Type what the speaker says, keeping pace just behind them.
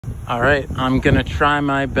All right, I'm gonna try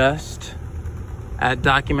my best at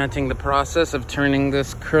documenting the process of turning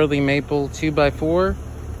this curly maple 2x4,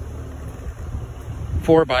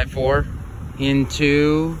 4x4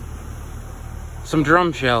 into some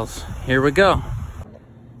drum shells. Here we go.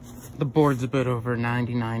 The board's a bit over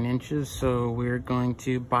 99 inches, so we're going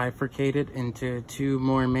to bifurcate it into two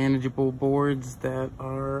more manageable boards that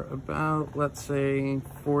are about, let's say,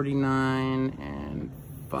 49 and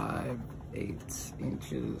 5/8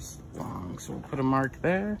 inches long. So we'll put a mark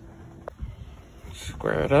there,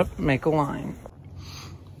 square it up, make a line.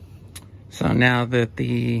 So now that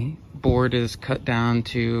the board is cut down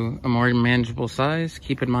to a more manageable size,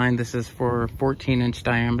 keep in mind this is for 14-inch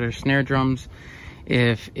diameter snare drums.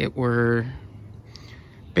 If it were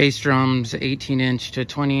bass drums, 18-inch to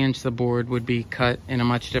 20-inch, the board would be cut in a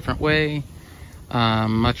much different way.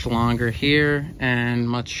 Much longer here and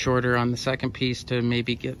much shorter on the second piece to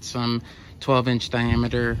maybe get some 12-inch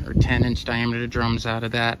diameter or 10-inch diameter drums out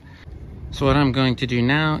of that. So what I'm going to do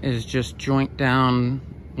now is just joint down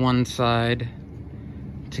one side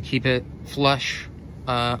to keep it flush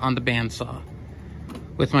on the bandsaw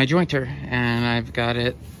with my jointer, and I've got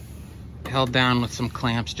it held down with some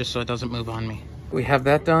clamps just so it doesn't move on me. We have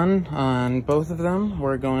that done on both of them.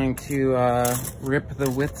 We're going to rip the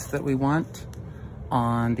widths that we want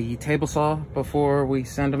on the table saw before we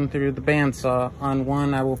send them through the bandsaw. On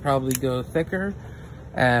one I will probably go thicker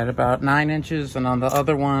at about 9 inches, and on the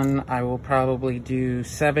other one I will probably do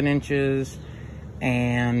 7 inches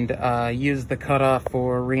and use the cutoff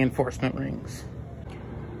for reinforcement rings.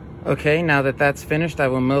 Okay, now that that's finished, I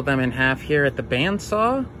will mill them in half here at the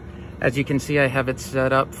bandsaw. As you can see, I have it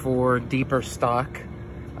set up for deeper stock.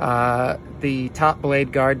 The top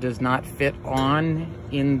blade guard does not fit on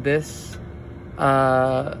in this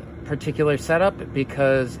particular setup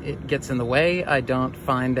because it gets in the way. I don't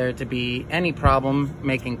find there to be any problem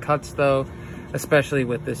making cuts though, especially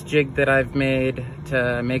with this jig that I've made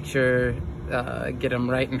to make sure get them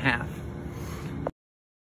right in half.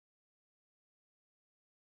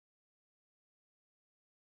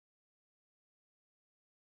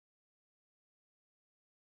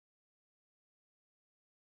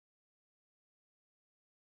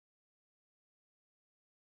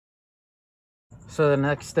 So the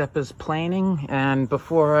next step is planing, and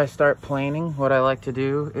before I start planing, what I like to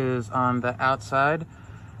do is on the outside,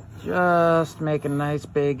 just make a nice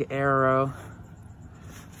big arrow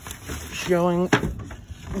showing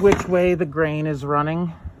which way the grain is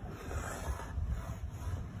running,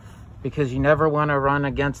 because you never want to run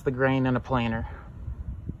against the grain in a planer.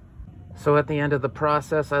 So at the end of the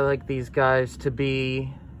process, I like these guys to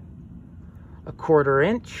be a 1/4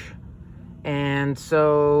 inch. And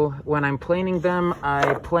so when I'm planing them,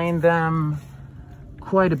 I plane them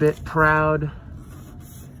quite a bit proud.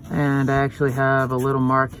 And I actually have a little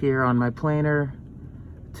mark here on my planer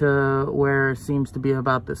to where it seems to be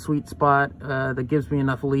about the sweet spot. That gives me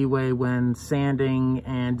enough leeway when sanding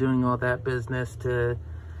and doing all that business to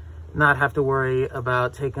not have to worry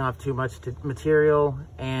about taking off too much material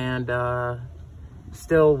and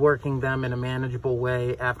still working them in a manageable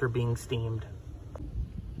way after being steamed.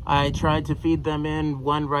 I tried to feed them in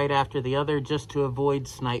one right after the other just to avoid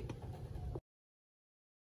snipe.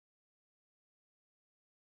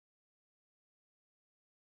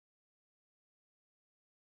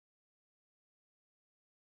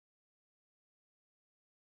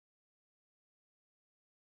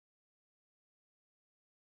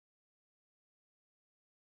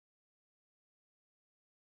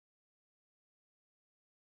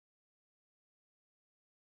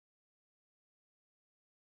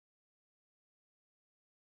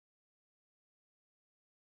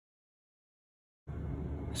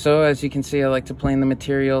 So as you can see, I like to plane the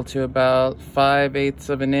material to about 5/8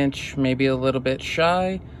 of an inch, maybe a little bit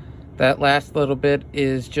shy. That last little bit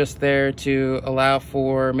is just there to allow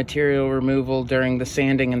for material removal during the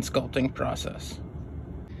sanding and sculpting process.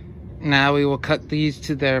 Now we will cut these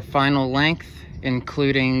to their final length,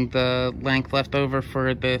 including the length left over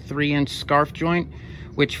for the 3-inch scarf joint,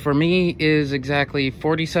 which for me is exactly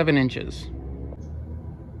 47 inches.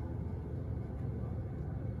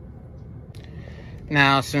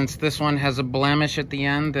 Now, since this one has a blemish at the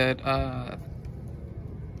end that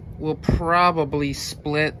will probably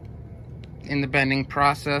split in the bending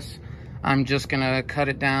process, I'm just gonna cut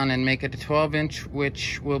it down and make it a 12-inch,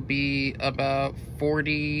 which will be about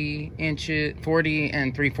 40 and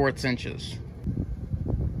 3/4 inches.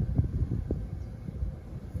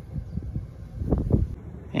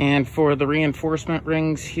 And for the reinforcement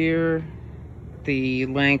rings here, the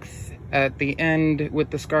length at the end with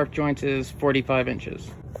the scarf joints is 45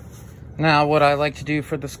 inches. Now, what I like to do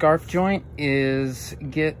for the scarf joint is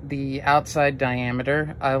get the outside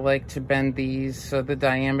diameter. I like to bend these so the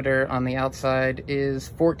diameter on the outside is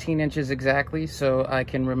 14 inches exactly, so I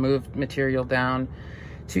can remove material down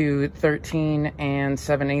to 13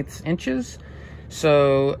 7/8 inches.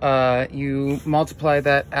 So you multiply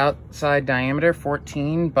that outside diameter,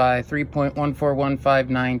 14, by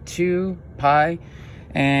 3.141592 pi,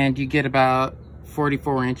 and you get about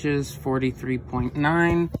 44 inches,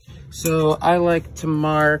 43.9. So I like to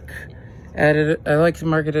mark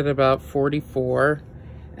it at about 44,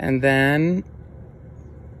 and then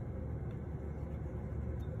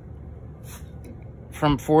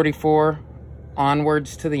from 44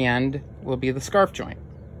 onwards to the end will be the scarf joint.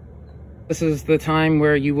 This is the time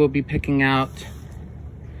where you will be picking out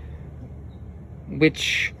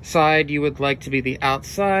which side you would like to be the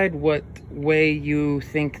outside, what way you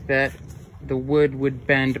think that the wood would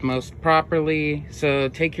bend most properly. So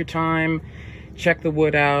take your time, check the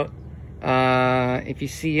wood out. If you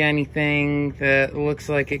see anything that looks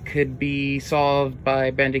like it could be solved by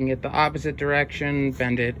bending it the opposite direction,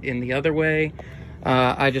 bend it in the other way.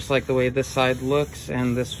 I just like the way this side looks,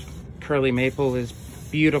 and this curly maple is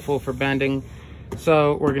beautiful for bending.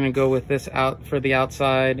 So we're gonna go with this out for the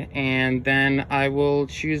outside, and then I will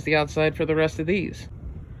choose the outside for the rest of these.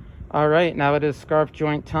 All right, now it is scarf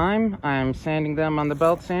joint time. I'm sanding them on the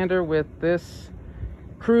belt sander with this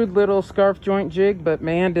crude little scarf joint jig, but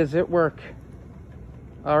man, does it work.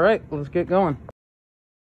 All right, let's get going.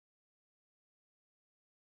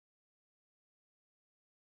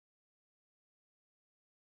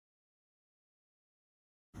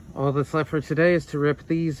 All that's left for today is to rip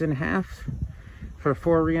these in half for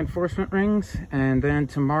 4 reinforcement rings, and then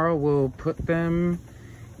tomorrow we'll put them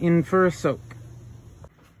in for a soak.